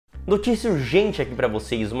Notícia urgente aqui para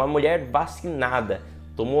vocês, uma mulher vacinada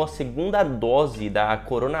tomou a segunda dose da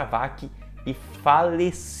Coronavac e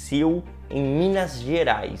faleceu em Minas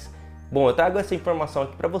Gerais. Bom, eu trago essa informação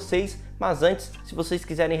aqui para vocês, mas antes, se vocês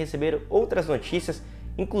quiserem receber outras notícias,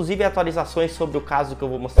 inclusive atualizações sobre o caso que eu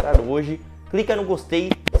vou mostrar hoje, clica no gostei,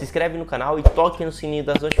 se inscreve no canal e toque no sininho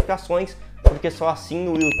das notificações, porque só assim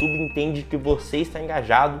o YouTube entende que você está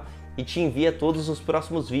engajado e te envia todos os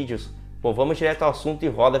próximos vídeos. Bom, vamos direto ao assunto e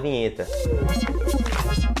roda a vinheta.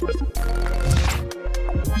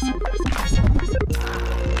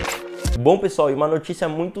 Bom pessoal, e uma notícia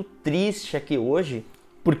muito triste aqui hoje,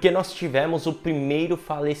 porque nós tivemos o primeiro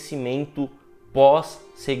falecimento pós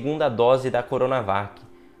segunda dose da Coronavac.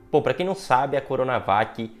 Bom, para quem não sabe, a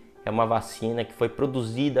Coronavac é uma vacina que foi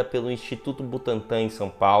produzida pelo Instituto Butantan em São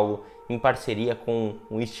Paulo, em parceria com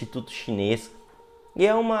o Instituto Chinês. E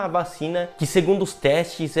é uma vacina que, segundo os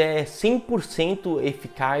testes, é 100%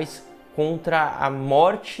 eficaz contra a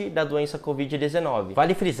morte da doença COVID-19.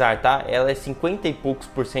 Vale frisar, tá? Ela é 50 e poucos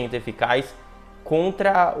 % eficaz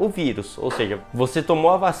contra o vírus. Ou seja, você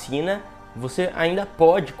tomou a vacina, você ainda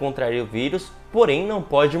pode contrair o vírus, porém não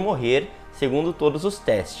pode morrer, segundo todos os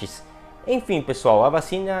testes. Enfim, pessoal, a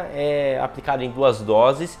vacina é aplicada em 2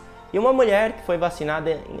 doses. E uma mulher que foi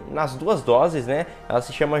vacinada nas 2 doses, né? Ela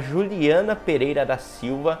se chama Juliana Pereira da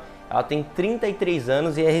Silva. Ela tem 33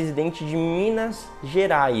 anos e é residente de Minas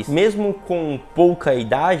Gerais. Mesmo com pouca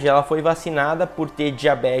idade, ela foi vacinada por ter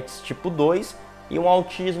diabetes tipo 2 e um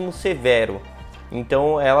autismo severo.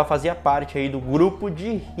 Então ela fazia parte aí do grupo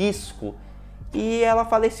de risco. E ela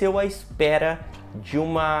faleceu à espera de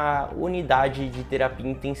uma unidade de terapia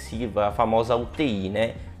intensiva, a famosa UTI,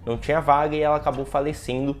 né? Não tinha vaga e ela acabou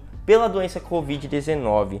falecendo pela doença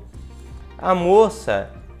COVID-19. A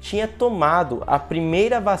moça tinha tomado a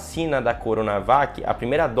primeira vacina da Coronavac, a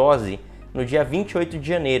primeira dose, no dia 28 de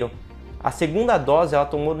janeiro. A segunda dose ela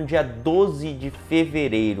tomou no dia 12 de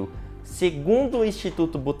fevereiro. Segundo o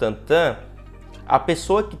Instituto Butantan, a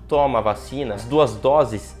pessoa que toma a vacina, as 2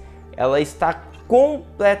 doses, ela está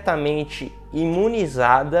completamente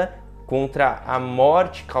imunizada contra a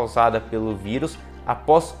morte causada pelo vírus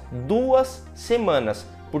após 2 semanas,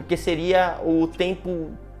 porque seria o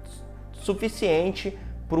tempo suficiente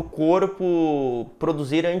para o corpo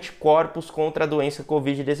produzir anticorpos contra a doença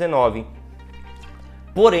COVID-19.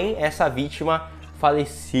 Porém, essa vítima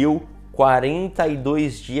faleceu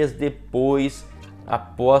 42 dias depois,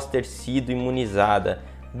 após ter sido imunizada.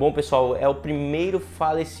 Bom, pessoal, é o primeiro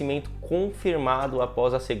falecimento confirmado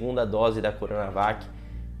após a segunda dose da Coronavac.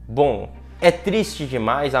 Bom, é triste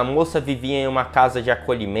demais, a moça vivia em uma casa de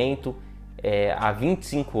acolhimento há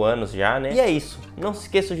 25 anos já, né? E é isso. Não se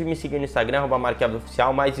esqueça de me seguir no Instagram,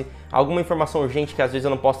 @marqueaveoficial, mais alguma informação urgente que às vezes eu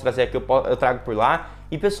não posso trazer aqui, eu trago por lá.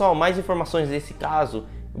 E pessoal, mais informações desse caso.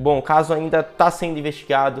 Bom, o caso ainda está sendo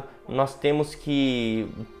investigado, nós temos que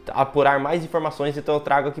apurar mais informações, então eu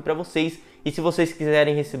trago aqui para vocês. E se vocês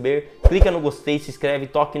quiserem receber, clica no gostei, se inscreve,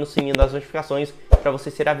 toque no sininho das notificações para você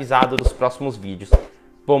ser avisado dos próximos vídeos.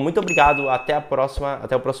 Bom, muito obrigado, até a próxima,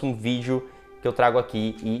 até o próximo vídeo que eu trago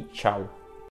aqui e tchau.